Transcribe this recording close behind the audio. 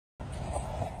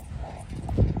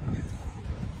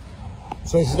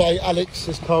So today Alex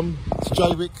has come to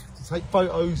Jaywick to take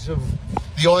photos of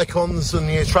the icons and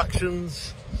the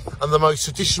attractions and the most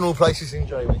traditional places in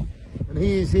Jaywick. And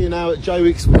he is here now at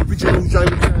Jaywick's original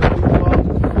Jaywick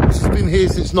Park, which has been here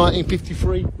since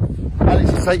 1953.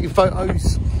 Alex is taking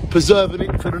photos, preserving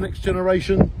it for the next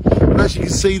generation. And as you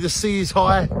can see, the sea is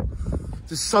high,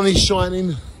 the sun is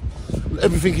shining,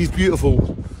 everything is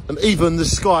beautiful, and even the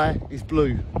sky is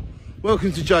blue.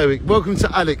 Welcome to Jaywick, welcome to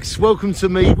Alex, welcome to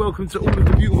me, welcome to all of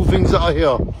the beautiful things that are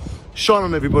here. Shine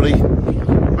on everybody.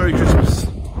 Merry Christmas.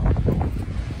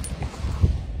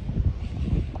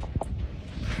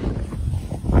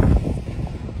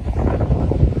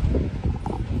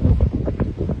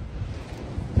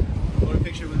 Want a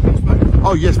picture with the beach bag?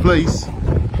 Oh yes, please.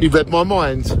 You read my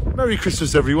mind. Merry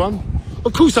Christmas, everyone.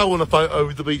 Of course I want a photo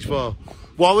with the beach bar.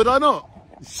 Why would I not?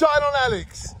 Shine on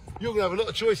Alex. You're going to have a lot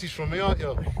of choices from me, aren't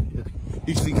you?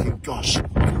 He's thinking, gosh,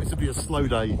 this will be a slow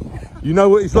day. You know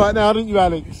what it's like now, don't you,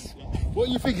 Alex? Yeah. What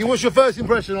are you thinking? What's your first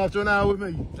impression after an hour with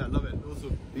me? I love it.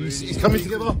 Also, He's coming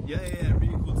together? Yeah,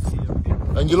 really cool to see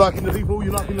everything. And you're liking the people?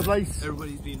 You're liking the place?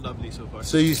 Everybody's been lovely so far.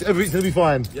 So everything's going to be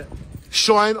fine? Yeah.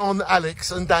 Shine on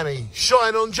Alex and Danny.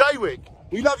 Shine on Jaywick.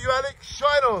 We love you, Alex.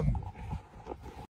 Shine on.